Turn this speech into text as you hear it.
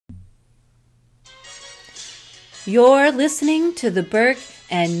You're listening to the Burke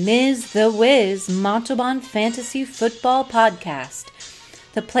and Ms. The Wiz Montalban Fantasy Football Podcast,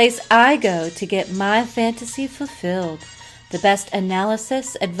 the place I go to get my fantasy fulfilled. The best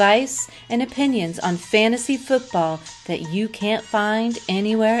analysis, advice, and opinions on fantasy football that you can't find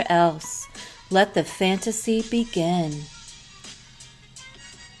anywhere else. Let the fantasy begin.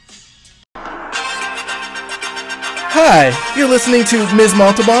 Hi, you're listening to Ms.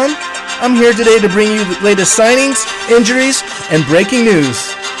 Montalban. I'm here today to bring you the latest signings, injuries, and breaking news.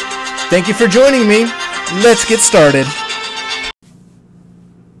 Thank you for joining me. Let's get started.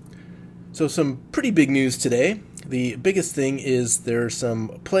 So some pretty big news today. The biggest thing is there are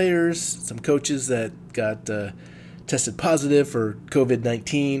some players, some coaches that got tested positive for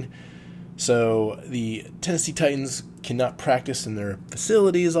COVID-19. So the Tennessee Titans cannot practice in their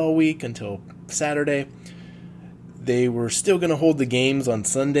facilities all week until Saturday. They were still going to hold the games on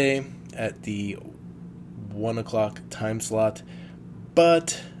Sunday at the 1 o'clock time slot,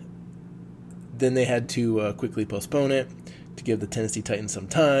 but then they had to quickly postpone it to give the Tennessee Titans some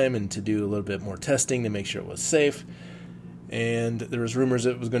time and to do a little bit more testing to make sure it was safe. And there was rumors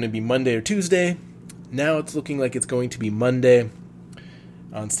it was going to be Monday or Tuesday. Now it's looking like it's going to be Monday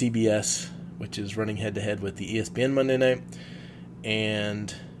on CBS, which is running head-to-head with the ESPN Monday night.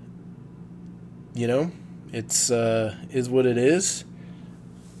 And, you know, it's is what it is.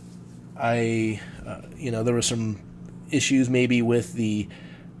 There were some issues maybe with the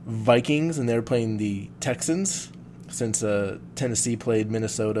Vikings, and they were playing the Texans since Tennessee played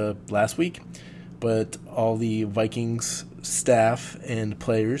Minnesota last week. But all the Vikings staff and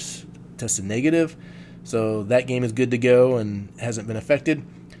players tested negative, so that game is good to go and hasn't been affected.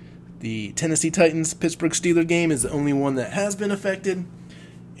 The Tennessee Titans Pittsburgh Steelers game is the only one that has been affected,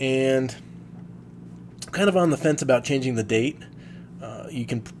 and I'm kind of on the fence about changing the date. You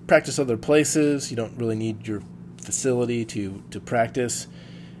can practice other places. You don't really need your facility to practice.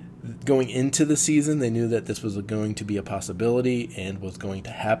 Going into the season, they knew that this was going to be a possibility and was going to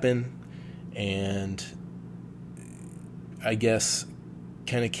happen. And I guess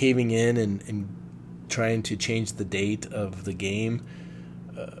kind of caving in and trying to change the date of the game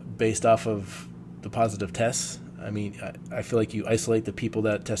based off of the positive tests. I mean, I feel like you isolate the people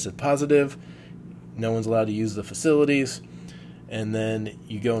that tested positive. No one's allowed to use the facilities. And then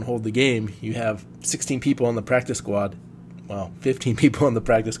you go and hold the game. You have 16 people on the practice squad. Well, 15 people on the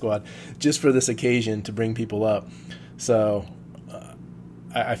practice squad just for this occasion to bring people up. So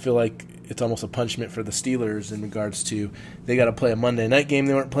I feel like it's almost a punishment for the Steelers in regards to they got to play a Monday night game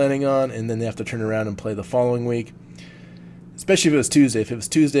they weren't planning on, and then they have to turn around and play the following week. Especially if it was Tuesday. If it was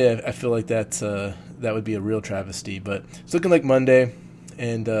Tuesday, I feel like that would be a real travesty. But it's looking like Monday,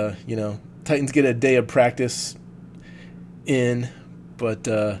 and Titans get a day of practice in, but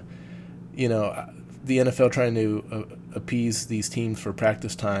the NFL trying to appease these teams for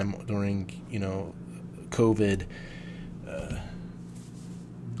practice time during COVID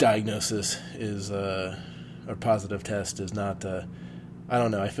diagnosis is or positive test is not. I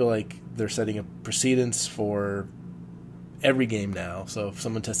don't know. I feel like they're setting a precedence for every game now. So if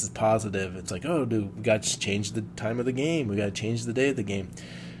someone tests positive, it's like, oh, dude, we got to change the time of the game. We got to change the day of the game.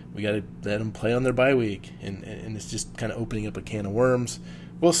 We got to let them play on their bye week, and it's just kind of opening up a can of worms.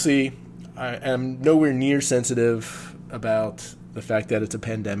 We'll see. I am nowhere near sensitive about the fact that it's a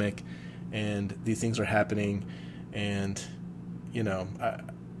pandemic and these things are happening, and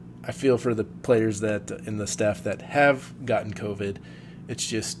I feel for the players that and the staff that have gotten COVID. It's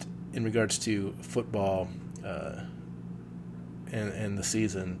just in regards to football and the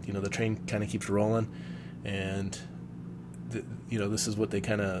season. The train kind of keeps rolling, and this is what they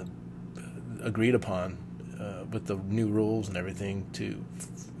kind of agreed upon with the new rules and everything to,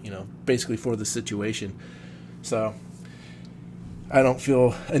 basically for the situation. So I don't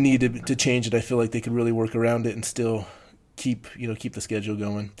feel a need to change it. I feel like they could really work around it and still keep the schedule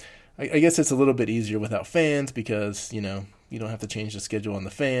going. I guess it's a little bit easier without fans because, you don't have to change the schedule on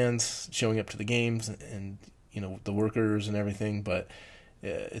the fans showing up to the games and, the workers and everything, but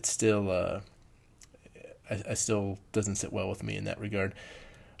it's still I still doesn't sit well with me in that regard.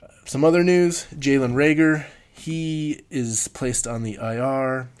 Some other news, Jalen Reagor, he is placed on the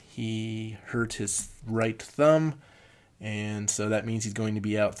IR. He hurt his right thumb, and so that means he's going to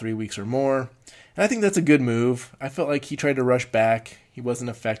be out 3 weeks or more. And I think that's a good move. I felt like he tried to rush back. He wasn't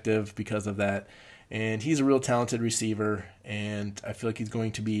effective because of that. And he's a real talented receiver, and I feel like he's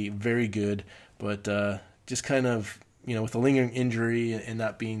going to be very good, but just kind of, with a lingering injury and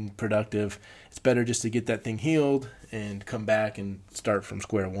not being productive, it's better just to get that thing healed and come back and start from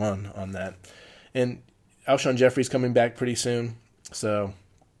square one on that. And Alshon Jeffrey's coming back pretty soon, so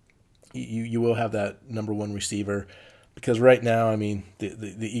you will have that number one receiver, because right now, I mean,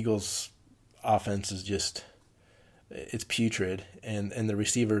 the Eagles' offense is just, it's putrid, and the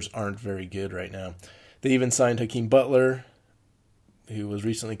receivers aren't very good right now. They even signed Hakeem Butler, who was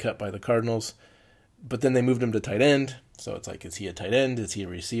recently cut by the Cardinals, but then they moved him to tight end. So it's like, is he a tight end? Is he a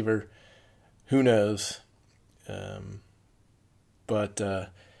receiver? Who knows? But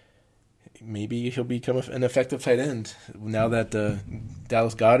maybe he'll become an effective tight end now that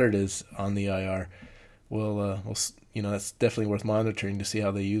Dallas Goedert is on the IR. We'll that's definitely worth monitoring to see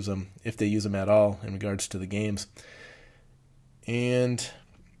how they use him, if they use him at all in regards to the games. And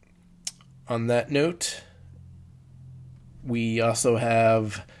on that note, we also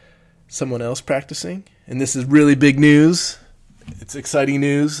have someone else practicing, and this is really big news. It's exciting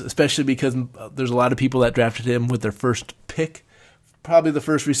news, especially because there's a lot of people that drafted him with their first pick, probably the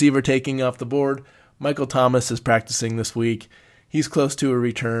first receiver taking off the board. Michael Thomas is practicing this week. He's close to a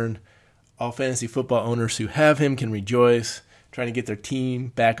return. All fantasy football owners who have him can rejoice, trying to get their team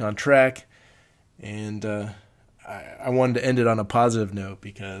back on track. And I wanted to end it on a positive note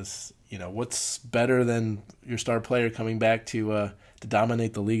because, what's better than your star player coming back to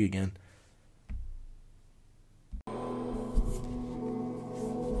dominate the league again?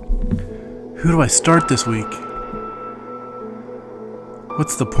 Who do I start this week?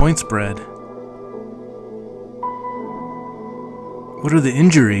 What's the point spread? What are the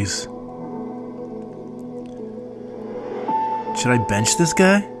injuries? Should I bench this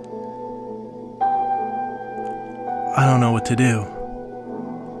guy? I don't know what to do.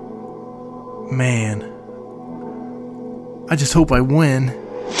 Man, I just hope I win.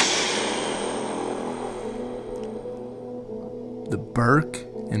 The Burke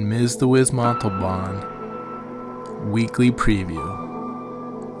and Ms. the Wiz Montalban weekly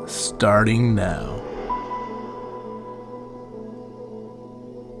preview, starting now.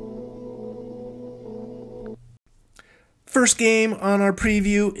 First game on our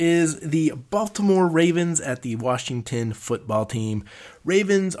preview is the Baltimore Ravens at the Washington football team.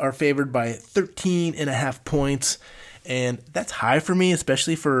 Ravens are favored by 13.5 points, and that's high for me,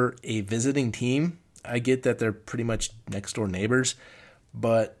 especially for a visiting team. I get that they're pretty much next door neighbors,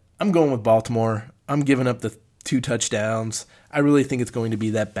 but I'm going with Baltimore. I'm giving up the 2 touchdowns. I really think it's going to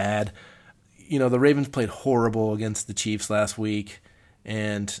be that bad. The Ravens played horrible against the Chiefs last week.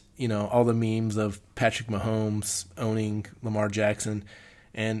 And, all the memes of Patrick Mahomes owning Lamar Jackson.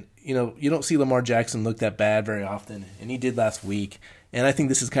 And, you don't see Lamar Jackson look that bad very often. And he did last week. And I think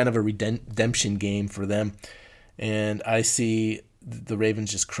this is kind of a redemption game for them. And I see the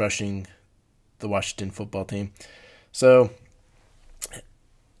Ravens just crushing the Washington football team. So,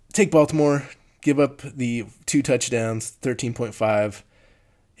 take Baltimore, give up the 2 touchdowns, 13.5,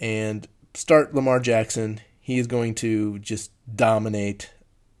 and start Lamar Jackson. He is going to just dominate.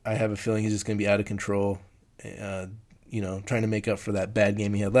 I have a feeling he's just going to be out of control, trying to make up for that bad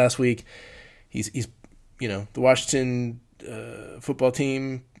game he had last week. He's the Washington football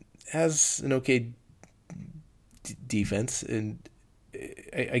team has an okay defense, and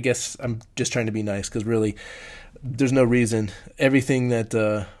I guess I'm just trying to be nice because really there's no reason. Everything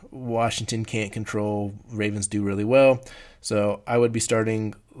that Washington can't control, Ravens do really well. So I would be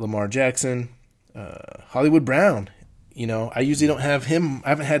starting Lamar Jackson. Hollywood Brown, I usually don't have him. I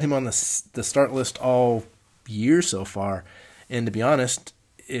haven't had him on the start list all year so far. And to be honest,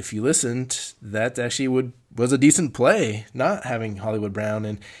 if you listened, that actually was a decent play, not having Hollywood Brown.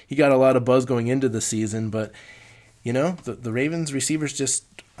 And he got a lot of buzz going into the season. But, the Ravens receivers just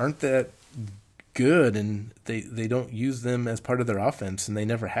aren't that good, and they don't use them as part of their offense, and they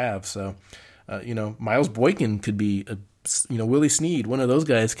never have. So, Miles Boykin could be Willie Snead, one of those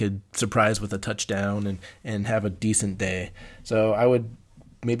guys could surprise with a touchdown and have a decent day. So I would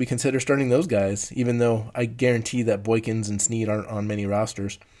maybe consider starting those guys, even though I guarantee that Boykins and Snead aren't on many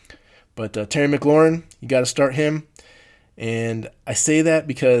rosters. But Terry McLaurin, you got to start him. And I say that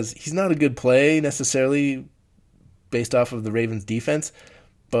because he's not a good play necessarily based off of the Ravens defense,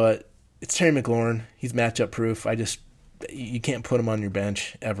 but it's Terry McLaurin. He's matchup proof. You can't put him on your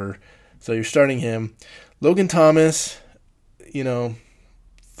bench ever. So you're starting him. Logan Thomas,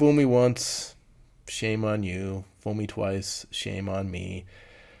 fool me once, shame on you. Fool me twice, shame on me.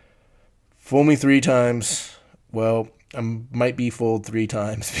 Fool me 3 times, well, I might be fooled 3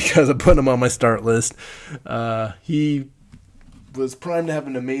 times because I put him on my start list. He was primed to have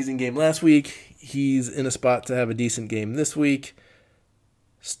an amazing game last week. He's in a spot to have a decent game this week.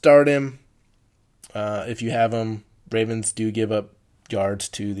 Start him. If you have him, Ravens do give up yards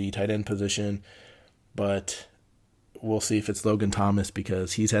to the tight end position, but we'll see if it's Logan Thomas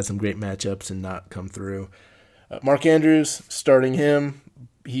because he's had some great matchups and not come through. Mark Andrews, starting him.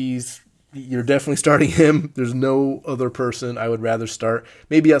 you're definitely starting him. There's no other person I would rather start,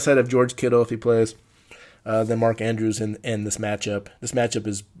 maybe outside of George Kittle if he plays, than Mark Andrews in this matchup. This matchup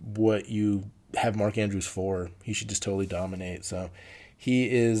is what you have Mark Andrews for. He should just totally dominate. So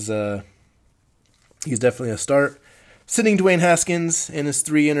he's definitely a start. Sitting Dwayne Haskins in his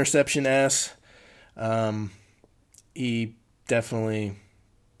 3 interception ass. He definitely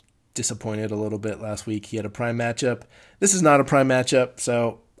disappointed a little bit last week. He had a prime matchup. This is not a prime matchup,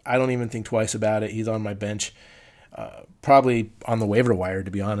 so I don't even think twice about it. He's on my bench. Probably on the waiver wire,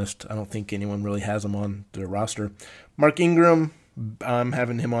 to be honest. I don't think anyone really has him on their roster. Mark Ingram, I'm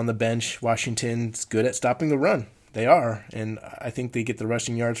having him on the bench. Washington's good at stopping the run. They are, and I think they get the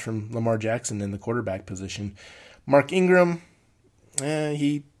rushing yards from Lamar Jackson in the quarterback position. Mark Ingram,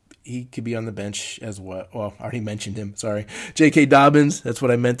 he could be on the bench as well. Well, I already mentioned him. Sorry. J.K. Dobbins, that's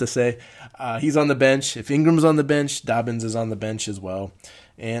what I meant to say. He's on the bench. If Ingram's on the bench, Dobbins is on the bench as well.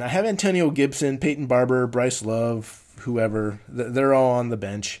 And I have Antonio Gibson, Peyton Barber, Bryce Love, whoever. They're all on the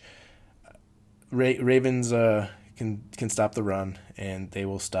bench. Ravens can stop the run, and they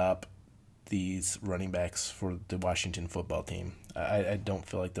will stop these running backs for the Washington football team. I don't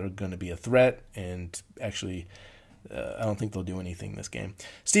feel like they're going to be a threat, and actually I don't think they'll do anything this game.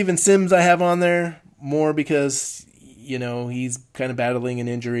 Steven Sims I have on there more because, he's kind of battling an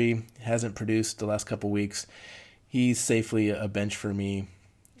injury, hasn't produced the last couple weeks. He's safely a bench for me.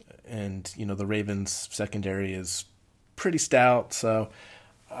 And, the Ravens secondary is pretty stout, so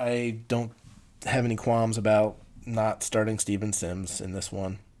I don't have any qualms about not starting Steven Sims in this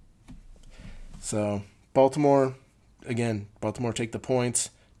one. So, Baltimore take the points.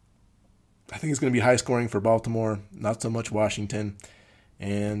 I think it's going to be high scoring for Baltimore, not so much Washington.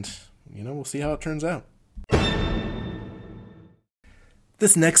 And, we'll see how it turns out.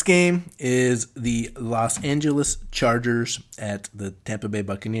 This next game is the Los Angeles Chargers at the Tampa Bay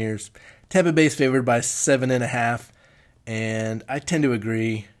Buccaneers. Tampa Bay is favored by 7.5, and I tend to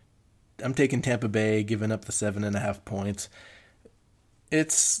agree. I'm taking Tampa Bay, giving up the 7.5 points.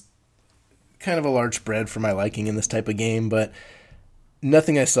 It's kind of a large spread for my liking in this type of game, but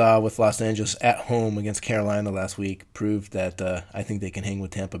nothing I saw with Los Angeles at home against Carolina last week proved that I think they can hang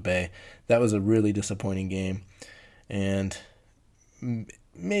with Tampa Bay. That was a really disappointing game, and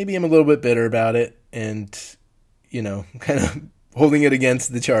maybe I'm a little bit bitter about it and, kind of holding it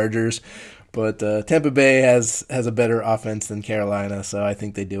against the Chargers. But Tampa Bay has a better offense than Carolina, so I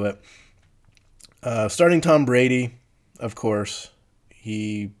think they do it. Starting Tom Brady, of course,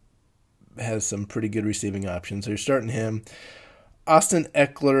 he has some pretty good receiving options. So you're starting him. Austin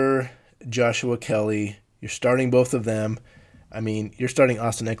Eckler, Joshua Kelly, you're starting both of them. I mean, you're starting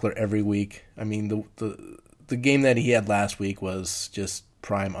Austin Eckler every week. I mean, the game that he had last week was just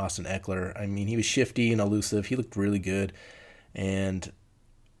prime Austin Eckler. I mean, he was shifty and elusive. He looked really good. And,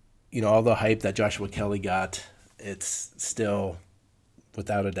 all the hype that Joshua Kelly got, it's still,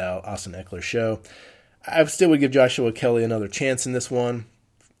 without a doubt, Austin Eckler's show. I still would give Joshua Kelly another chance in this one,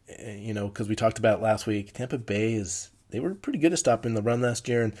 because we talked about last week. Tampa Bay they were pretty good at stopping the run last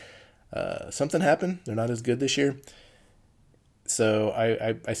year, and something happened. They're not as good this year. So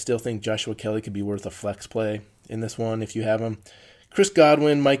I still think Joshua Kelly could be worth a flex play in this one if you have him. Chris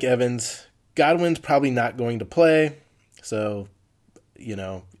Godwin, Mike Evans. Godwin's probably not going to play, so,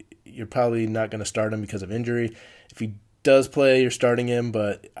 you're probably not going to start him because of injury. If he does play, you're starting him,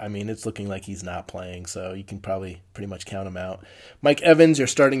 but, I mean, it's looking like he's not playing, so you can probably pretty much count him out. Mike Evans, you're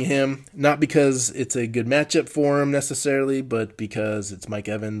starting him, not because it's a good matchup for him necessarily, but because it's Mike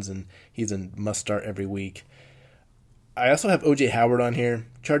Evans, and he's a must-start every week. I also have O.J. Howard on here.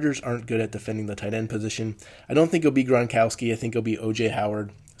 Chargers aren't good at defending the tight end position. I don't think it'll be Gronkowski. I think it'll be O.J.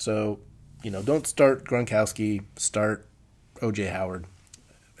 Howard. So, don't start Gronkowski. Start O.J. Howard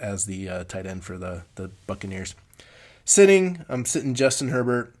as the tight end for the Buccaneers. I'm sitting Justin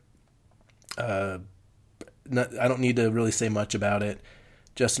Herbert. I don't need to really say much about it.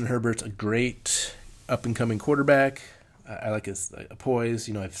 Justin Herbert's a great up-and-coming quarterback. I like his poise.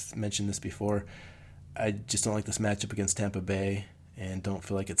 I've mentioned this before. I just don't like this matchup against Tampa Bay and don't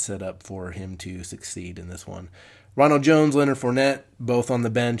feel like it's set up for him to succeed in this one. Ronald Jones, Leonard Fournette, both on the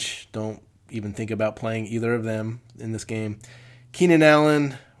bench. Don't even think about playing either of them in this game. Keenan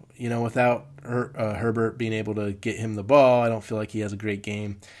Allen, without Herbert being able to get him the ball, I don't feel like he has a great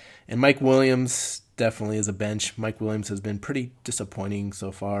game. And Mike Williams definitely is a bench. Mike Williams has been pretty disappointing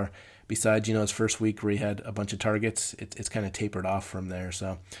so far. Besides, his first week where he had a bunch of targets, it's kind of tapered off from there.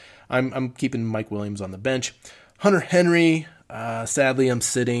 So I'm keeping Mike Williams on the bench. Hunter Henry, sadly I'm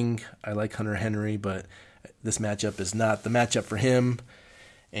sitting. I like Hunter Henry, but this matchup is not the matchup for him,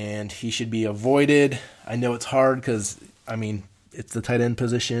 and he should be avoided. I know it's hard because, it's the tight end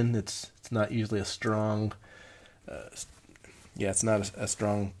position. It's not usually a strong, it's not a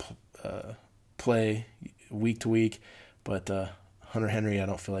strong play week to week, but Hunter Henry I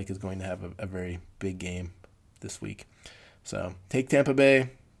don't feel like is going to have a very big game this week. So take Tampa Bay,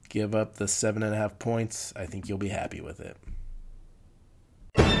 give up the 7.5 points. I think you'll be happy with it.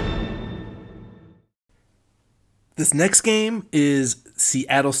 This next game is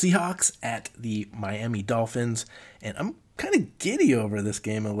Seattle Seahawks at the Miami Dolphins, and I'm kind of giddy over this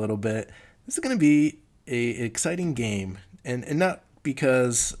game a little bit. This is going to be an exciting game, and not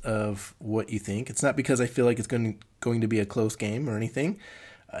because of what you think. It's not because I feel like it's going to be a close game or anything.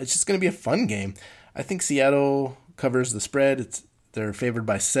 It's just going to be a fun game. I think Seattle covers the spread. They're favored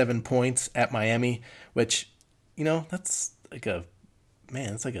by 7 points at Miami, which, that's like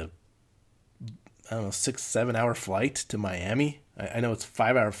it's like a 6-7 hour flight to Miami. I know it's a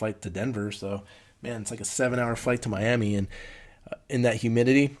 5-hour flight to Denver, so it's like a 7-hour flight to Miami, and in that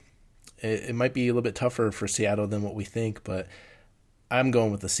humidity, it might be a little bit tougher for Seattle than what we think, but I'm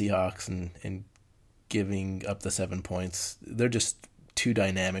going with the Seahawks and giving up the 7 points. They're just too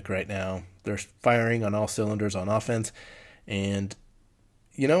dynamic right now. They're firing on all cylinders on offense, and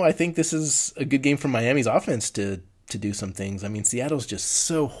I think this is a good game for Miami's offense to do some things. I mean, Seattle's just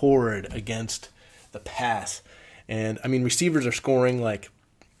so horrid against the pass, and receivers are scoring like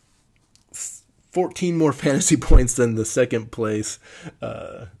 14 more fantasy points than the second place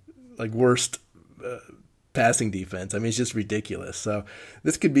worst passing defense. It's just ridiculous. So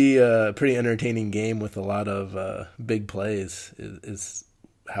this could be a pretty entertaining game with a lot of big plays is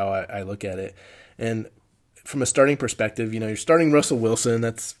how I look at it. And from a starting perspective, you're starting Russell Wilson.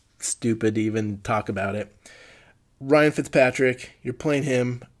 That's stupid to even talk about it. Ryan Fitzpatrick, you're playing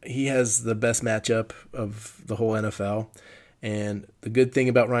him. He has the best matchup of the whole NFL. And the good thing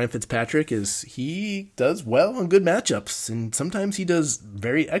about Ryan Fitzpatrick is he does well on good matchups, and sometimes he does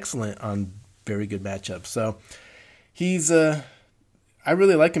very excellent on very good matchups. So he's I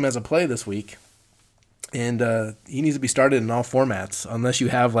really like him as a play this week, and he needs to be started in all formats unless you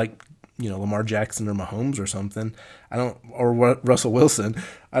have Lamar Jackson or Mahomes or something. Or Russell Wilson.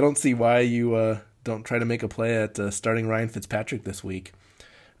 I don't see why you don't try to make a play at starting Ryan Fitzpatrick this week.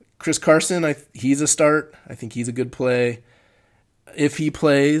 Chris Carson, he's a start. I think he's a good play. If he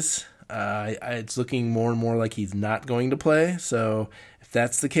plays, it's looking more and more like he's not going to play. So if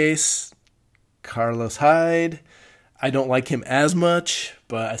that's the case, Carlos Hyde, I don't like him as much,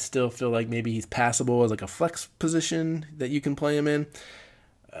 but I still feel like maybe he's passable as like a flex position that you can play him in.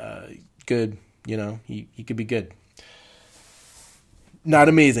 Good, he could be good. Not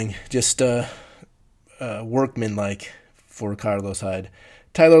amazing, just workman-like for Carlos Hyde.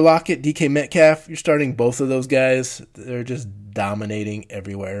 Tyler Lockett, DK Metcalf, you're starting both of those guys. They're just dominating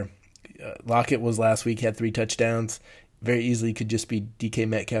everywhere. Lockett was last week, had 3 touchdowns. Very easily could just be DK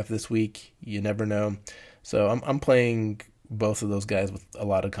Metcalf this week. You never know. So I'm playing both of those guys with a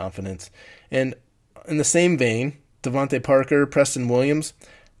lot of confidence. And in the same vein, Devontae Parker, Preston Williams,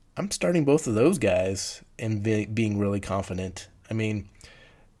 I'm starting both of those guys and being really confident.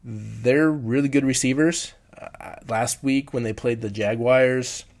 They're really good receivers. Last week when they played the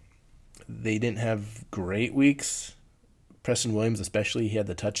Jaguars, they didn't have great weeks. Preston Williams especially, he had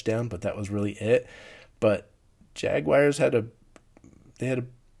the touchdown, but that was really it. But Jaguars had a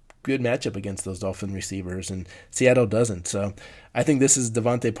good matchup against those Dolphin receivers, and Seattle doesn't. So I think this is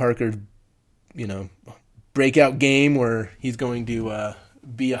Devontae Parker's, breakout game where he's going to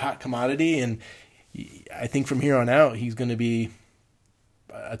be a hot commodity, and I think from here on out he's going to be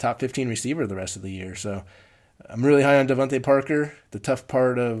a top 15 receiver the rest of the year. So I'm really high on Devontae Parker. The tough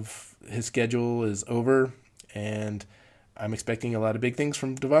part of his schedule is over, and I'm expecting a lot of big things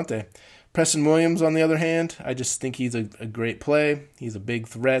from Devontae. Preston Williams, on the other hand, I just think he's a great play. He's a big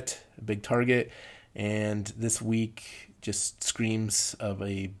threat, a big target, and this week just screams of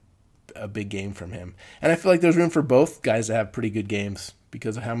a big game from him. And I feel like there's room for both guys to have pretty good games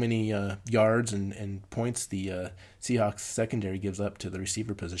because of how many yards and points the Seahawks secondary gives up to the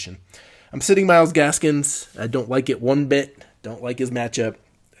receiver position. I'm sitting Myles Gaskins. I don't like it one bit. Don't like his matchup.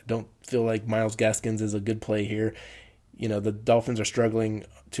 I don't feel like Myles Gaskins is a good play here. The Dolphins are struggling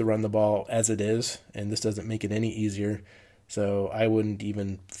to run the ball as it is, and this doesn't make it any easier. So I wouldn't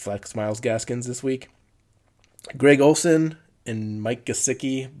even flex Myles Gaskins this week. Greg Olsen and Mike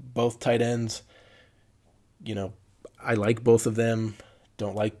Gesicki, both tight ends. I like both of them.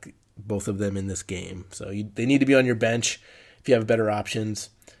 Don't like both of them in this game. So they need to be on your bench if you have better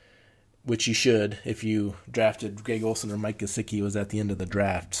options, which you should if you drafted Greg Olsen or Mike Gesicki was at the end of the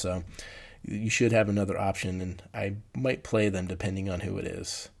draft. So you should have another option, and I might play them depending on who it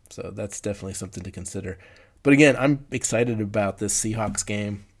is. So that's definitely something to consider. But again, I'm excited about this Seahawks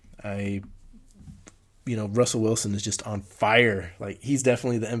game. Russell Wilson is just on fire. Like, he's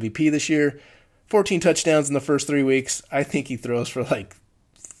definitely the MVP this year. 14 touchdowns in the first 3 weeks. I think he throws for like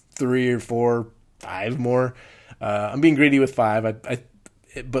 3 or 4, 5 more. I'm being greedy with 5.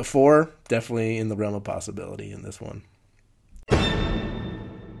 But 4, definitely in the realm of possibility in this one.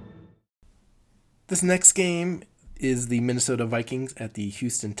 This next game is the Minnesota Vikings at the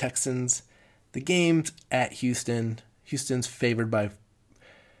Houston Texans. The game's at Houston. Houston's favored by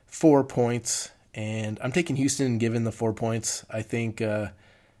 4 points, and I'm taking Houston given the 4 points. I think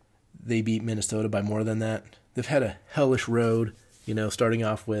they beat Minnesota by more than that. They've had a hellish road, starting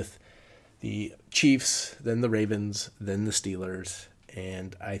off with the Chiefs, then the Ravens, then the Steelers,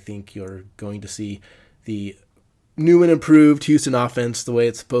 and I think you're going to see the new and improved Houston offense the way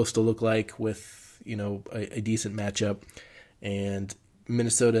it's supposed to look like with a decent matchup, and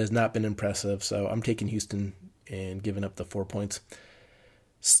Minnesota has not been impressive, so I'm taking Houston and giving up the 4 points.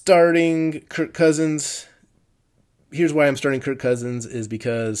 Starting Kirk Cousins. Here's why I'm starting Kirk Cousins is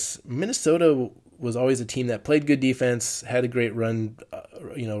because Minnesota was always a team that played good defense, had a great run,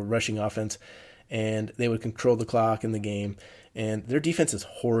 rushing offense, and they would control the clock in the game, and their defense is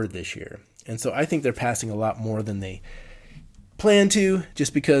horrid this year. And so I think they're passing a lot more than they plan to,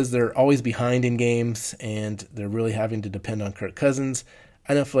 just because they're always behind in games and they're really having to depend on Kirk Cousins.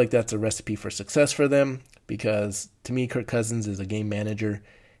 I don't feel like that's a recipe for success for them, because to me, Kirk Cousins is a game manager.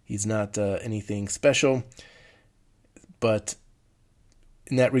 He's not anything special, but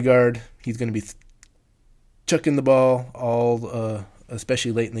in that regard, he's going to be chucking the ball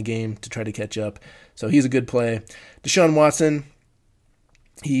especially late in the game to try to catch up. So he's a good play. Deshaun Watson,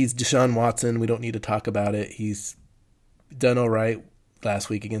 he's Deshaun Watson. We don't need to talk about it. He's done all right last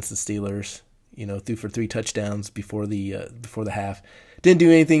week against the Steelers. Threw for 3 touchdowns before the half. Didn't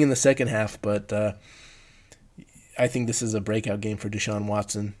do anything in the second half, but I think this is a breakout game for Deshaun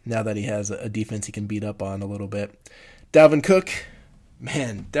Watson now that he has a defense he can beat up on a little bit. Dalvin Cook,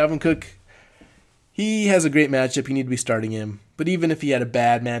 he has a great matchup. You need to be starting him. But even if he had a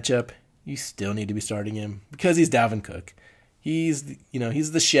bad matchup, you still need to be starting him because he's Dalvin Cook. He's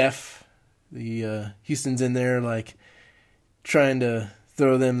the chef. The Houston's in there like trying to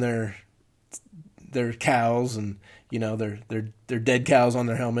throw them their cows and their dead cows on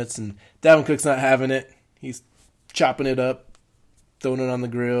their helmets, and Dalvin Cook's not having it. He's chopping it up, throwing it on the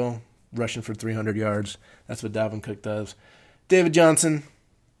grill, rushing for 300 yards. That's what Dalvin Cook does. David Johnson,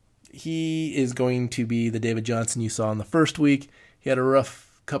 he is going to be the David Johnson you saw in the first week. He had a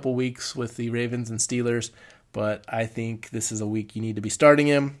rough couple weeks with the Ravens and Steelers, but I think this is a week you need to be starting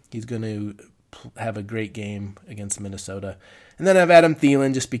him. He's going to have a great game against Minnesota. And then I have Adam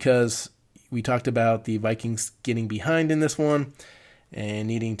Thielen, just because we talked about the Vikings getting behind in this one and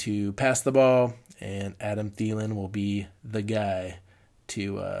needing to pass the ball, and Adam Thielen will be the guy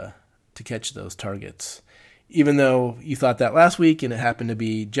to catch those targets. Even though you thought that last week and it happened to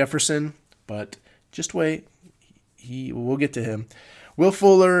be Jefferson, but just wait. We'll get to him. Will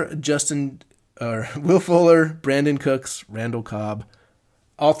Fuller, Brandon Cooks, Randall Cobb,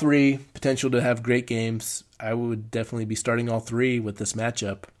 all 3 potential to have great games. I would definitely be starting all 3 with this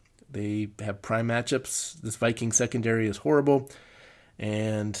matchup. They have prime matchups. This Viking secondary is horrible.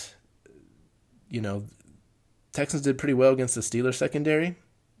 And, Texans did pretty well against the Steelers secondary.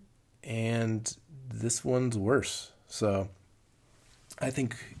 And this one's worse. So I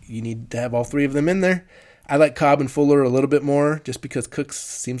think you need to have all 3 of them in there. I like Cobb and Fuller a little bit more just because Cooks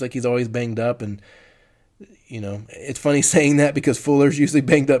seems like he's always banged up, and it's funny saying that because Fuller's usually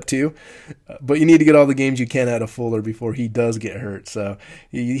banged up too, but you need to get all the games you can out of Fuller before he does get hurt. So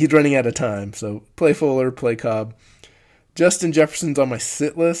he's running out of time. So play Fuller, play Cobb. Justin Jefferson's on my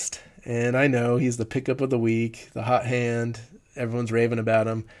sit list, and I know he's the pickup of the week, the hot hand. Everyone's raving about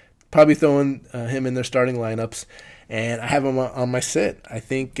him. Probably throwing him in their starting lineups, and I have him on my sit. I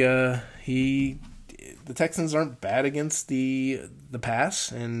think the Texans aren't bad against the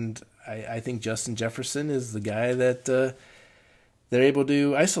pass, and I think Justin Jefferson is the guy that they're able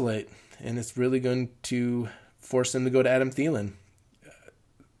to isolate, and it's really going to force them to go to Adam Thielen.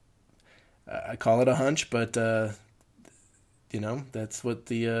 I call it a hunch, but that's what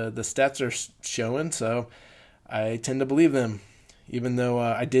the stats are showing, so I tend to believe them. Even though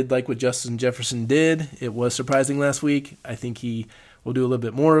I did like what Justin Jefferson did, it was surprising last week. I think he will do a little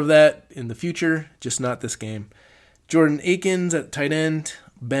bit more of that in the future, just not this game. Jordan Akins at tight end,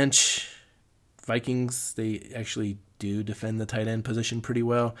 bench. Vikings, they actually do defend the tight end position pretty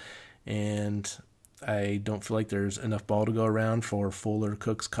well, and I don't feel like there's enough ball to go around for Fuller,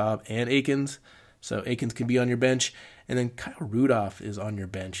 Cooks, Cobb, and Akins. So Akins can be on your bench. And then Kyle Rudolph is on your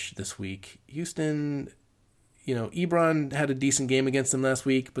bench this week. Houston, Ebron had a decent game against them last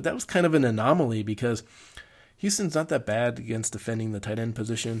week, but that was kind of an anomaly because Houston's not that bad against defending the tight end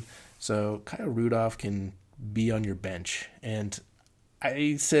position. So Kyle Rudolph can be on your bench. And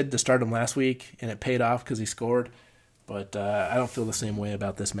I said to start him last week, and it paid off because he scored. But I don't feel the same way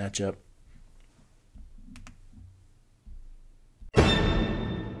about this matchup.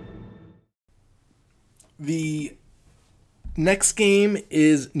 The next game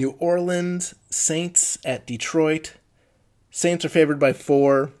is New Orleans Saints at Detroit. Saints are favored by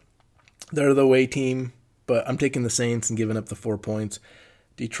 4. They're the away team, but I'm taking the Saints and giving up the 4 points.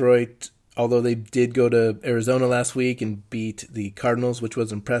 Detroit, although they did go to Arizona last week and beat the Cardinals, which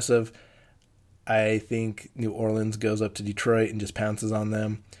was impressive, I think New Orleans goes up to Detroit and just pounces on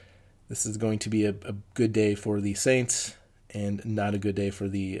them. This is going to be a good day for the Saints and not a good day for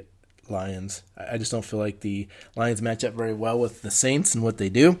the Lions. I just don't feel like the Lions match up very well with the Saints and what they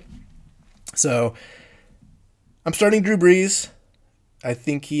do. So I'm starting Drew Brees. I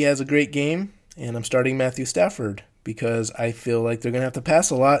think he has a great game, and I'm starting Matthew Stafford because I feel like they're going to have to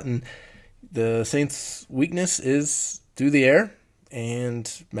pass a lot, and the Saints' weakness is through the air,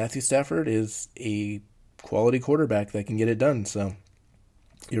 and Matthew Stafford is a quality quarterback that can get it done. So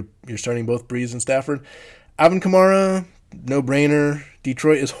you're starting both Brees and Stafford. Alvin Kamara, no-brainer.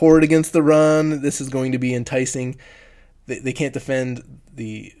 Detroit is horrid against the run. This is going to be enticing. They can't defend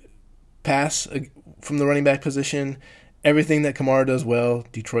the pass from the running back position. Everything that Kamara does well,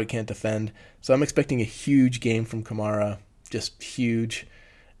 Detroit can't defend. So I'm expecting a huge game from Kamara, just huge.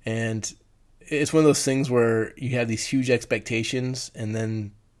 And it's one of those things where you have these huge expectations, and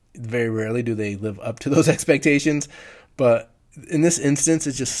then very rarely do they live up to those expectations. But in this instance,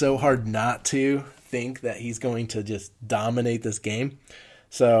 it's just so hard not to think that he's going to just dominate this game.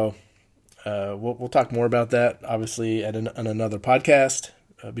 So we'll talk more about that, obviously, on another podcast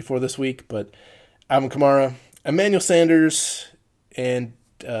before this week. But Alvin Kamara, Emmanuel Sanders, and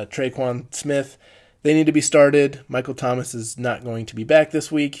Traquan Smith, they need to be started. Michael Thomas is not going to be back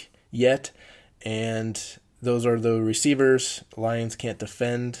this week yet, and those are the receivers. Lions can't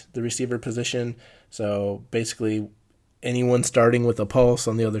defend the receiver position, so basically anyone starting with a pulse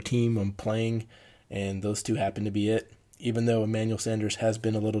on the other team, I'm playing, and those two happen to be it. Even though Emmanuel Sanders has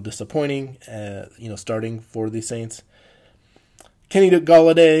been a little disappointing, starting for the Saints. Kenny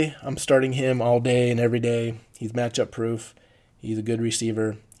Golladay, I'm starting him all day and every day. He's matchup proof. He's a good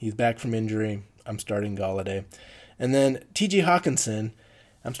receiver. He's back from injury. I'm starting Golladay. And then T.J. Hawkinson,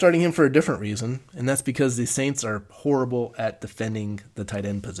 I'm starting him for a different reason, and that's because the Saints are horrible at defending the tight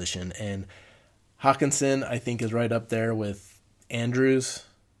end position. And Hawkinson, I think, is right up there with Andrews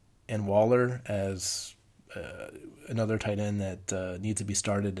and Waller as another tight end that needs to be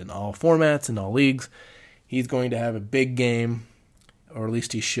started in all formats, in all leagues. He's going to have a big game, or at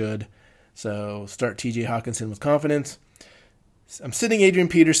least he should. So start T.J. Hawkinson with confidence. I'm sitting Adrian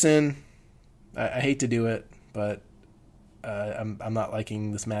Peterson. I hate to do it, but I'm not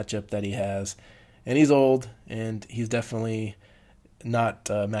liking this matchup that he has. And he's old, and he's definitely not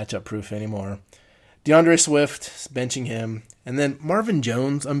matchup proof anymore. DeAndre Swift, benching him. And then Marvin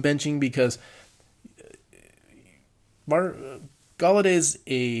Jones, I'm benching because Galladay's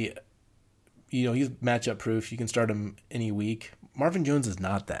he's matchup proof. You can start him any week. Marvin Jones is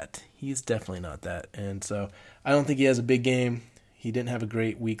not that. He's definitely not that. And so I don't think he has a big game. He didn't have a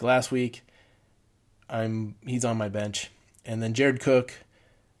great week last week. He's on my bench. And then Jared Cook,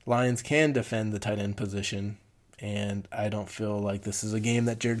 Lions can defend the tight end position, and I don't feel like this is a game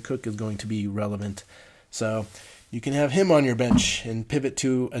that Jared Cook is going to be relevant. So you can have him on your bench and pivot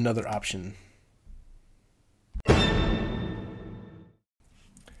to another option.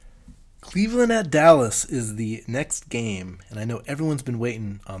 Cleveland at Dallas is the next game, and I know everyone's been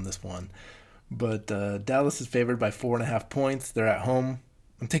waiting on this one. But Dallas is favored by 4.5 points. They're at home.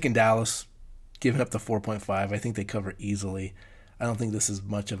 I'm taking Dallas, giving up the 4.5. I think they cover easily. I don't think this is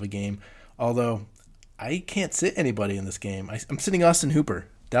much of a game. Although, I can't sit anybody in this game. I'm sitting Austin Hooper.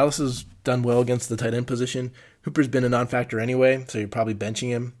 Dallas has done well against the tight end position. Hooper's been a non-factor anyway, so you're probably benching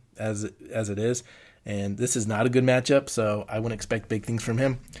him as it is. And this is not a good matchup, so I wouldn't expect big things from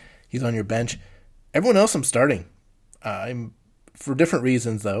him. He's on your bench. Everyone else I'm starting. I'm for different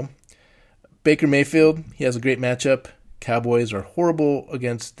reasons, though. Baker Mayfield, he has a great matchup. Cowboys are horrible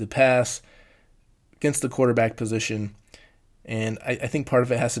against the pass, against the quarterback position. And I think part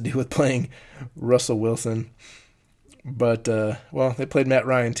of it has to do with playing Russell Wilson. But, they played Matt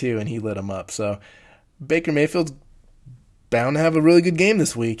Ryan too, and he lit him up. So Baker Mayfield's bound to have a really good game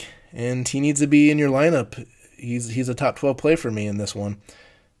this week, and he needs to be in your lineup. He's a top 12 play for me in this one.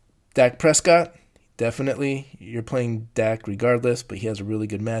 Dak Prescott, definitely. You're playing Dak regardless, but he has a really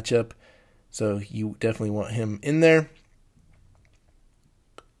good matchup. So you definitely want him in there.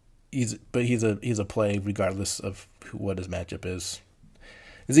 He's a play regardless of what his matchup is.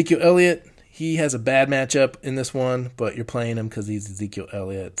 Ezekiel Elliott, he has a bad matchup in this one, but you're playing him because he's Ezekiel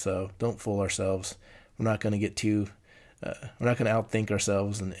Elliott, so don't fool ourselves. We're not going to get too, we're not going to outthink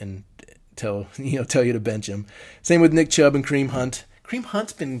ourselves and tell you to bench him. Same with Nick Chubb and Kareem Hunt. Kareem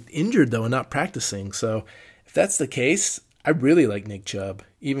Hunt's been injured though and not practicing, so if that's the case, I really like Nick Chubb,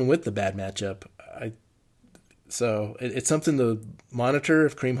 even with the bad matchup. So it's something to monitor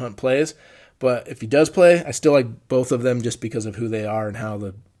if Kareem Hunt plays. But if he does play, I still like both of them just because of who they are and how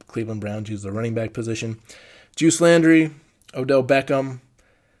the Cleveland Browns use the running back position. Juice Landry, Odell Beckham.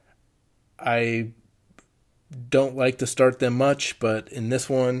 I don't like to start them much, but in this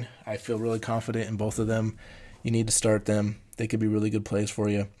one, I feel really confident in both of them. You need to start them. They could be really good plays for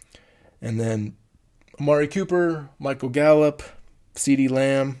you. And then Amari Cooper, Michael Gallup, CeeDee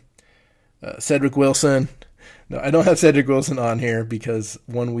Lamb, Cedric Wilson. No, I don't have Cedric Wilson on here because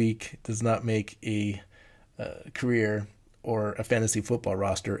 1 week does not make a career or a fantasy football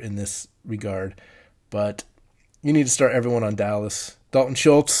roster in this regard. But you need to start everyone on Dallas. Dalton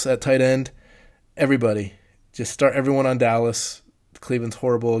Schultz at tight end. Everybody. Just start everyone on Dallas. Cleveland's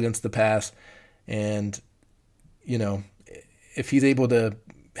horrible against the pass. And, if he's able to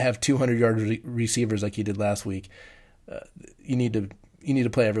have 200-yard receivers like he did last week, you need to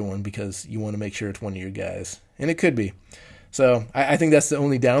play everyone because you want to make sure it's one of your guys. And it could be. So I think that's the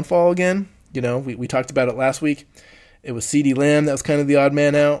only downfall again. We talked about it last week. It was CeeDee Lamb that was kind of the odd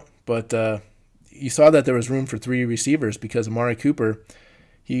man out. But you saw that there was room for 3 receivers because Amari Cooper,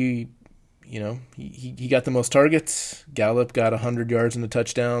 he got the most targets. Gallup got 100 yards and a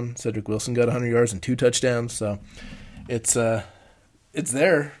touchdown. Cedric Wilson got 100 yards and 2 touchdowns. So it's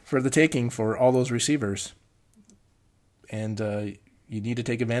there for the taking for all those receivers. And you need to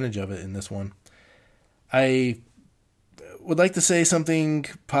take advantage of it in this one. I would like to say something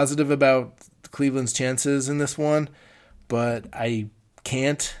positive about Cleveland's chances in this one, but I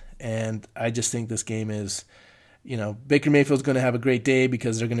can't, and I just think this game is, Baker Mayfield's going to have a great day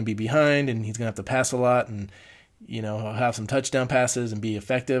because they're going to be behind, and he's going to have to pass a lot, and, he'll have some touchdown passes and be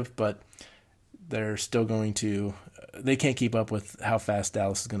effective, but they're still going to, they can't keep up with how fast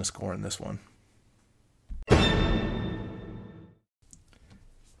Dallas is going to score in this one.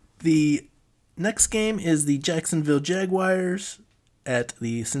 The next game is the Jacksonville Jaguars at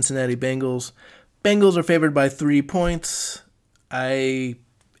the Cincinnati Bengals. Bengals are favored by 3 points. I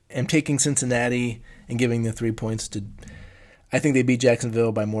am taking Cincinnati and giving the 3 points to. I think they beat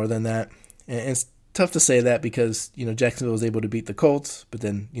Jacksonville by more than that. And it's tough to say that because, Jacksonville was able to beat the Colts, but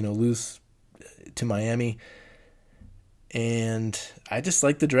then, lose to Miami. And I just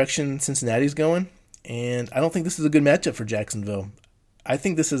like the direction Cincinnati's going. And I don't think this is a good matchup for Jacksonville. I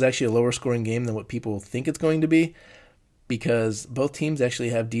think this is actually a lower scoring game than what people think it's going to be because both teams actually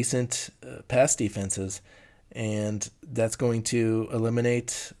have decent pass defenses, and that's going to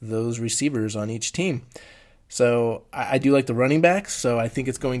eliminate those receivers on each team. So I do like the running backs, so I think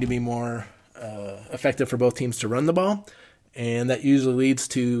it's going to be more effective for both teams to run the ball, and that usually leads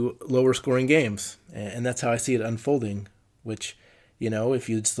to lower scoring games, and that's how I see it unfolding, which, if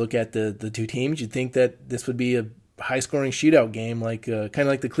you just look at the two teams, you'd think that this would be a high-scoring shootout game, like kind of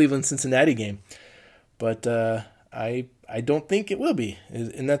like the Cleveland-Cincinnati game, but I don't think it will be,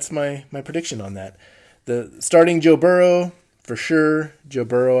 and that's my prediction on that. The starting Joe Burrow, for sure. Joe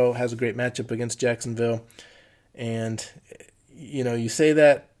Burrow has a great matchup against Jacksonville, and you say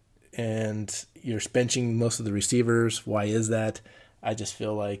that, and you're benching most of the receivers. Why is that? I just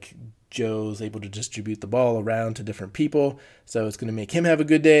feel like Joe's able to distribute the ball around to different people, so it's going to make him have a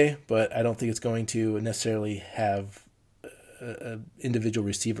good day, but I don't think it's going to necessarily have an individual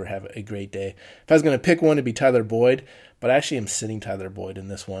receiver have a great day. If I was going to pick one, it'd be Tyler Boyd, but I actually am sitting Tyler Boyd in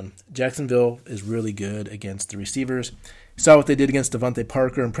this one. Jacksonville is really good against the receivers. You saw what they did against Devontae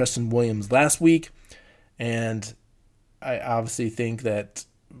Parker and Preston Williams last week, and I obviously think that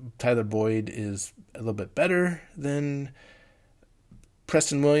Tyler Boyd is a little bit better than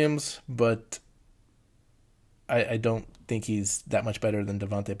Preston Williams, but I don't think he's that much better than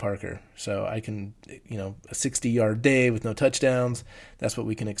Devontae Parker. So I can, a 60-yard day with no touchdowns, that's what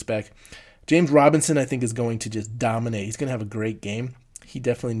we can expect. James Robinson, I think, is going to just dominate. He's going to have a great game. He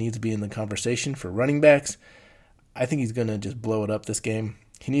definitely needs to be in the conversation for running backs. I think he's going to just blow it up this game.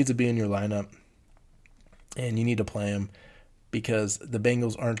 He needs to be in your lineup, and you need to play him because the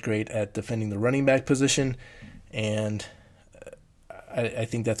Bengals aren't great at defending the running back position, and I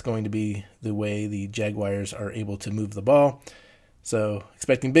think that's going to be the way the Jaguars are able to move the ball. So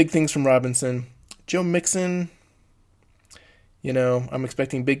expecting big things from Robinson. Joe Mixon, I'm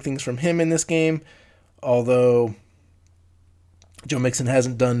expecting big things from him in this game, although Joe Mixon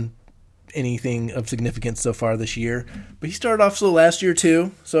hasn't done anything of significance so far this year. But he started off slow last year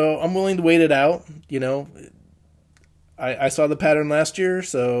too, so I'm willing to wait it out. I saw the pattern last year,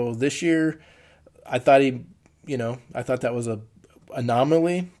 so this year I thought that was a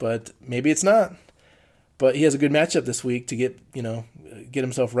anomaly, but maybe it's not. But he has a good matchup this week to get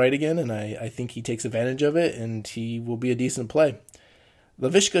himself right again, and I think he takes advantage of it, and he will be a decent play.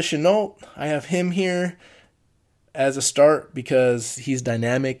 Laviska Shenault, I have him here as a start because he's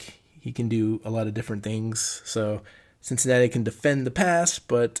dynamic. He can do a lot of different things. So Cincinnati can defend the pass,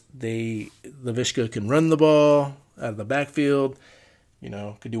 but Laviska can run the ball out of the backfield.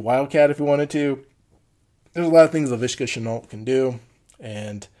 Could do Wildcat if he wanted to. There's a lot of things Laviska Shenault can do,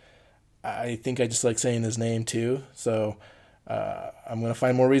 and I think I just like saying his name too. So I'm going to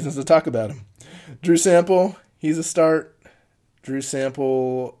find more reasons to talk about him. Drew Sample, he's a start. Drew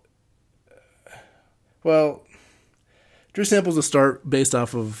Sample's a start based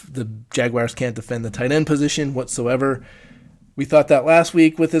off of the Jaguars can't defend the tight end position whatsoever. We thought that last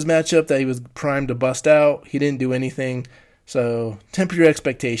week with his matchup that he was primed to bust out. He didn't do anything. So temper your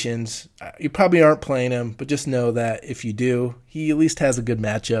expectations. You probably aren't playing him, but just know that if you do, he at least has a good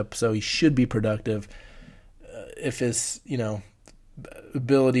matchup, so he should be productive. If his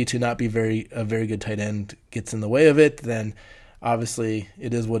ability to not be a very good tight end gets in the way of it, then obviously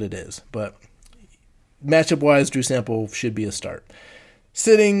it is what it is. But matchup-wise, Drew Sample should be a start.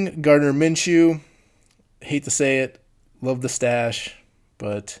 Sitting, Gardner Minshew. Hate to say it. Love the stash,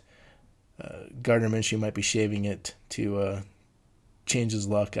 but Gardner Minshew might be shaving it to change his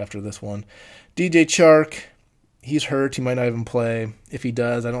luck after this one. DJ Chark, he's hurt. He might not even play. If he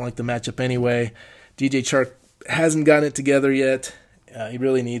does, I don't like the matchup anyway. DJ Chark hasn't gotten it together yet. He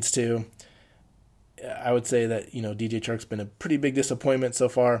really needs to. I would say that DJ Chark's been a pretty big disappointment so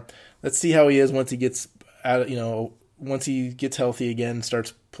far. Let's see how he is once he gets out. Once he gets healthy again,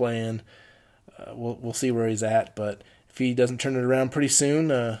 starts playing. We'll see where he's at. But if he doesn't turn it around pretty soon,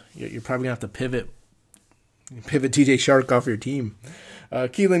 you're probably gonna have to pivot DJ Chark off your team.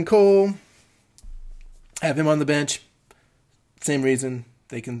 Keelan Cole, have him on the bench. Same reason.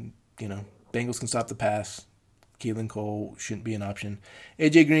 They can, Bengals can stop the pass. Keelan Cole shouldn't be an option.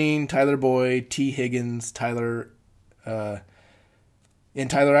 AJ Green, Tyler Boyd, T. Higgins, and Tyler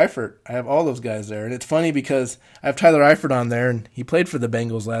Eifert. I have all those guys there. And it's funny because I have Tyler Eifert on there, and he played for the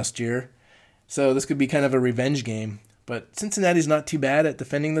Bengals last year. So this could be kind of a revenge game. But Cincinnati's not too bad at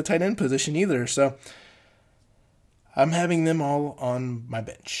defending the tight end position either. So I'm having them all on my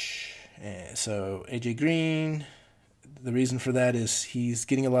bench. So AJ Green, the reason for that is he's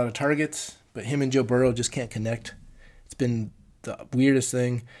getting a lot of targets, but him and Joe Burrow just can't connect. It's been the weirdest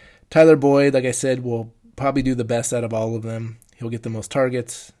thing. Tyler Boyd, like I said, will probably do the best out of all of them. He'll get the most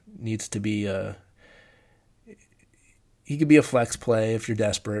targets. Needs to be he could be a flex play if you're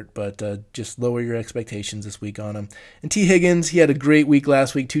desperate, but just lower your expectations this week on him. And T. Higgins, he had a great week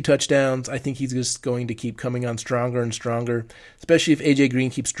last week, 2 touchdowns. I think he's just going to keep coming on stronger and stronger, especially if A.J. Green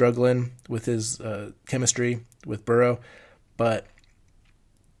keeps struggling with his chemistry with Burrow. But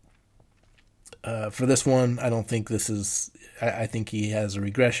for this one, I don't think this is – I think he has a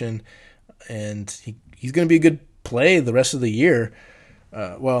regression, and he's going to be a good play the rest of the year.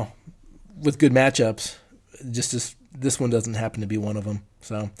 With good matchups, this one doesn't happen to be one of them.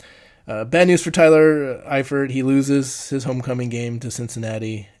 So, bad news for Tyler Eifert. He loses his homecoming game to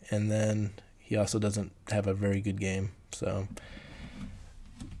Cincinnati, and then he also doesn't have a very good game. So,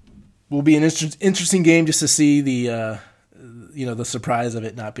 will be an interesting game just to see the surprise of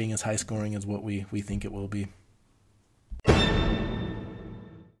it not being as high scoring as what we think it will be.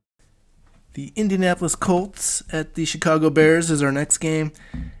 The Indianapolis Colts at the Chicago Bears is our next game,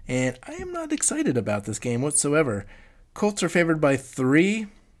 and I am not excited about this game whatsoever. Colts are favored by 3,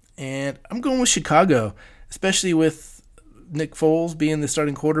 and I'm going with Chicago, especially with Nick Foles being the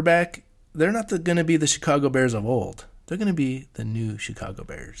starting quarterback. They're not going to be the Chicago Bears of old. They're going to be the new Chicago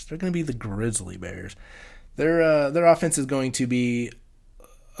Bears. They're going to be the Grizzly Bears. Their offense is going to be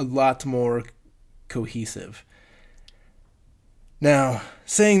a lot more cohesive. Now,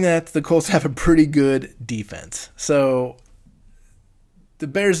 saying that, the Colts have a pretty good defense. So the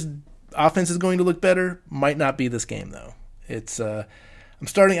Bears' offense is going to look better. Might not be this game, though. I'm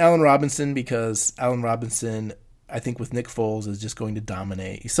starting Allen Robinson because Allen Robinson, I think with Nick Foles, is just going to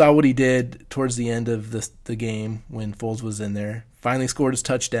dominate. You saw what he did towards the end of the game when Foles was in there. Finally scored his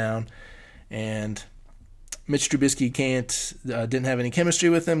touchdown, and Mitch Trubisky didn't have any chemistry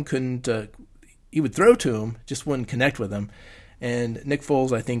with him. He would throw to him, just wouldn't connect with him. And Nick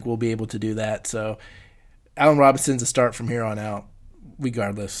Foles, I think, will be able to do that. So Allen Robinson's a start from here on out,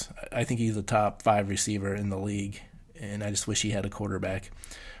 regardless. I think he's a top 5 receiver in the league, and I just wish he had a quarterback.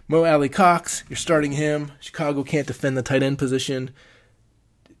 Mo Alley Cox, you're starting him. Chicago can't defend the tight end position.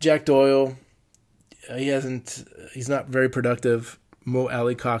 Jack Doyle, he's not very productive. Mo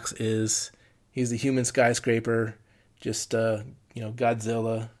Alley Cox is. He's a human skyscraper, just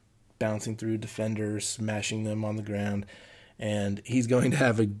Godzilla bouncing through defenders, smashing them on the ground, and he's going to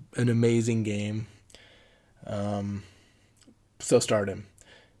have an amazing game. So start him.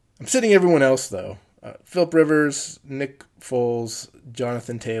 I'm sitting everyone else though. Philip Rivers, Nick Foles,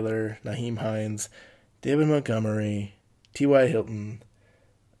 Jonathan Taylor, Nyheim Hines, David Montgomery, T.Y. Hilton,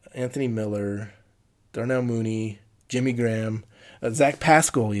 Anthony Miller, Darnell Mooney, Jimmy Graham, Zach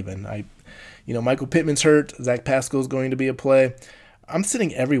Pascal even. Michael Pittman's hurt. Zach Pascal's going to be a play. I'm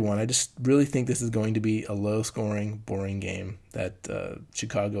sitting everyone. I just really think this is going to be a low-scoring, boring game that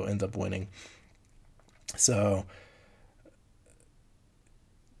Chicago ends up winning. So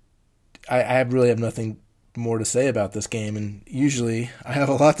I really have nothing more to say about this game, and usually I have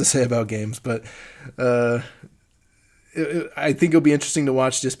a lot to say about games, but I think it'll be interesting to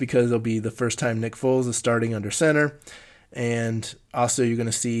watch just because it'll be the first time Nick Foles is starting under center, and also you're going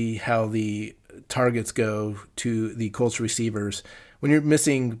to see how the targets go to the Colts receivers. When you're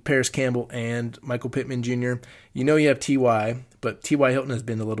missing Paris Campbell and Michael Pittman Jr., you have T.Y., but T.Y. Hilton has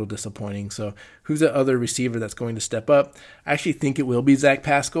been a little disappointing. So who's the other receiver that's going to step up? I actually think it will be Zach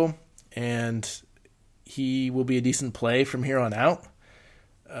Pascal, and he will be a decent play from here on out.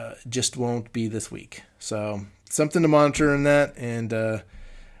 Just won't be this week. So something to monitor in that. And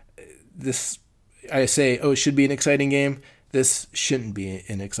I say, it should be an exciting game. This shouldn't be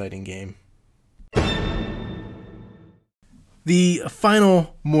an exciting game. The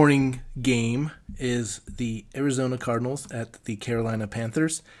final morning game is the Arizona Cardinals at the Carolina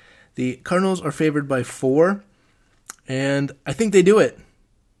Panthers. The Cardinals are favored by 4, and I think they do it.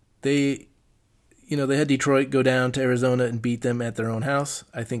 They had Detroit go down to Arizona and beat them at their own house.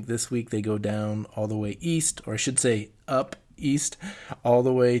 I think this week they go down all the way east, or I should say up east, all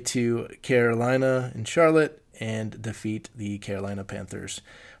the way to Carolina and Charlotte and defeat the Carolina Panthers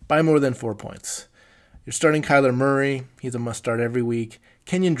by more than 4 points. You're starting Kyler Murray. He's a must-start every week.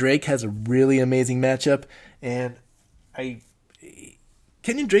 Kenyon Drake has a really amazing matchup, and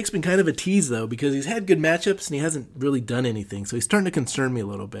Kenyon Drake's been kind of a tease, though, because he's had good matchups and he hasn't really done anything, so he's starting to concern me a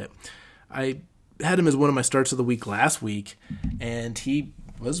little bit. I had him as one of my starts of the week last week, and he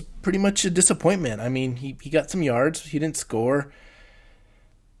was pretty much a disappointment. I mean, he got some yards. He didn't score.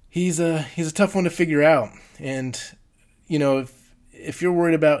 He's a tough one to figure out, and, if you're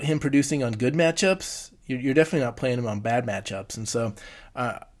worried about him producing on good matchups, you're definitely not playing him on bad matchups. And so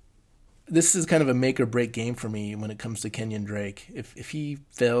this is kind of a make or break game for me when it comes to Kenyon Drake. If he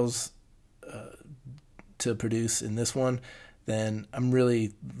fails to produce in this one, then I'm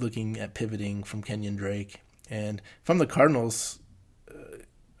really looking at pivoting from Kenyon Drake. And if I'm the Cardinals,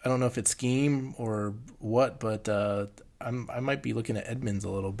 I don't know if it's scheme or what, but I might be looking at Edmonds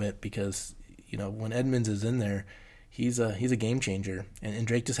a little bit because, when Edmonds is in there, he's a game changer, and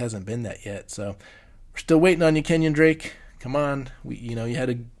Drake just hasn't been that yet. So we're still waiting on you, Kenyon Drake. Come on,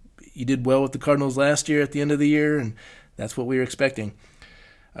 you did well with the Cardinals last year at the end of the year, and that's what we were expecting.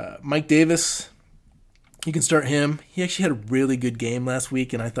 Mike Davis, you can start him. He actually had a really good game last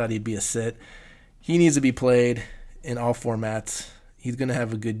week, and I thought he'd be a sit. He needs to be played in all formats. He's going to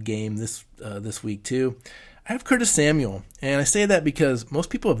have a good game this week too. I have Curtis Samuel, and I say that because most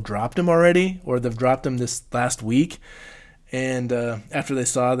people have dropped him already, or they've dropped him this last week, and after they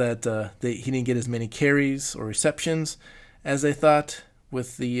saw that he didn't get as many carries or receptions as they thought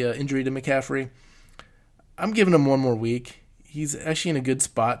with the injury to McCaffrey. I'm giving him one more week. He's actually in a good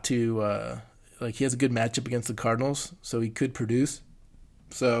spot to, he has a good matchup against the Cardinals, so he could produce.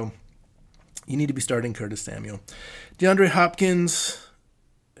 So you need to be starting Curtis Samuel. DeAndre Hopkins,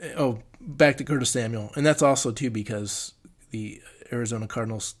 back to Curtis Samuel, and that's also too because the Arizona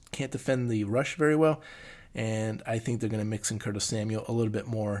Cardinals can't defend the rush very well, and I think they're going to mix in Curtis Samuel a little bit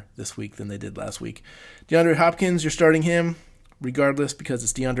more this week than they did last week. DeAndre Hopkins, you're starting him regardless because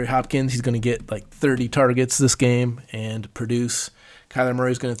it's DeAndre Hopkins. He's going to get like 30 targets this game and produce. Kyler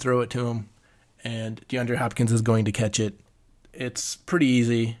Murray's going to throw it to him, and DeAndre Hopkins is going to catch it. It's pretty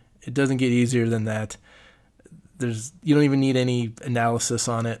easy. It doesn't get easier than that. You don't even need any analysis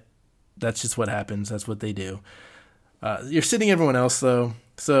on it. That's just what happens. That's what they do. You're sitting everyone else, though.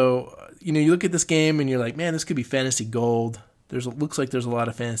 So, you look at this game and you're like, man, this could be fantasy gold. Looks like there's a lot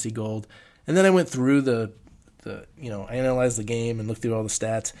of fantasy gold. And then I went through I analyzed the game and looked through all the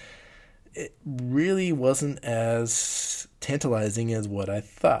stats. It really wasn't as tantalizing as what I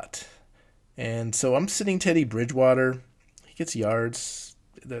thought. And so I'm sitting Teddy Bridgewater. He gets yards.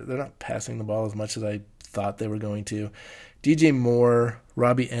 They're not passing the ball as much as I thought they were going to. DJ Moore,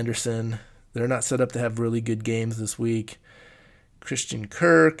 Robbie Anderson, they're not set up to have really good games this week. Christian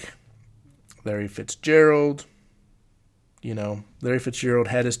Kirk, Larry Fitzgerald. Larry Fitzgerald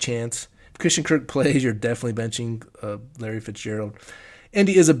had his chance. If Christian Kirk plays, you're definitely benching Larry Fitzgerald.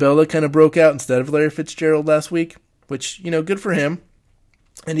 Andy Isabella kind of broke out instead of Larry Fitzgerald last week, which, good for him.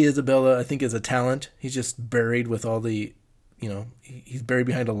 Andy Isabella, I think, is a talent. He's just buried with all the, he's buried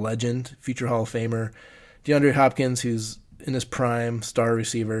behind a legend, future Hall of Famer. DeAndre Hopkins, who's in his prime, star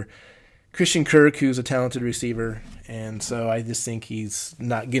receiver. Christian Kirk, who's a talented receiver. And so I just think he's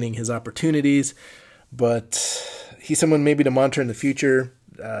not getting his opportunities. But he's someone maybe to monitor in the future,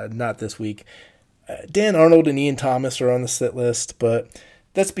 not this week. Dan Arnold and Ian Thomas are on the sit list, but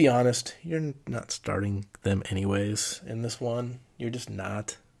let's be honest, you're not starting them anyways in this one. You're just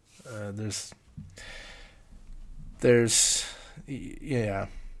not. But there's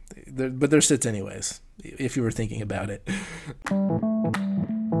sits anyways, if you were thinking about it.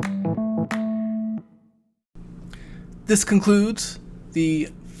 This concludes the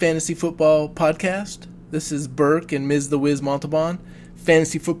Fantasy Football Podcast. This is Burke and Ms. The Wiz Montalban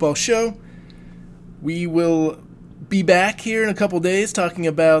Fantasy Football Show. We will be back here in a couple days talking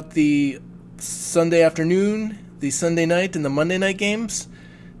about the Sunday afternoon, the Sunday night, and the Monday night games.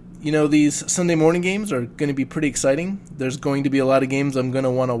 These Sunday morning games are going to be pretty exciting. There's going to be a lot of games I'm going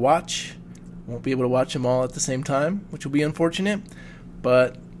to want to watch. Won't be able to watch them all at the same time, which will be unfortunate.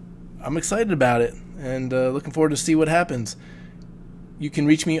 But I'm excited about it and looking forward to see what happens. You can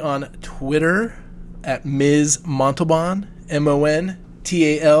reach me on Twitter at Ms. Montalban, MONTALBAN.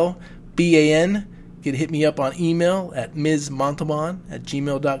 You can hit me up on email at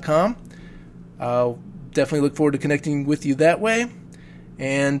msmontalban@gmail.com. I'll definitely look forward to connecting with you that way.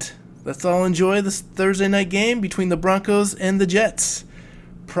 And let's all enjoy this Thursday night game between the Broncos and the Jets.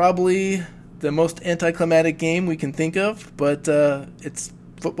 Probably the most anticlimactic game we can think of, but it's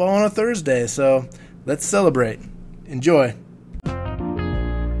football on a Thursday, so let's celebrate. Enjoy.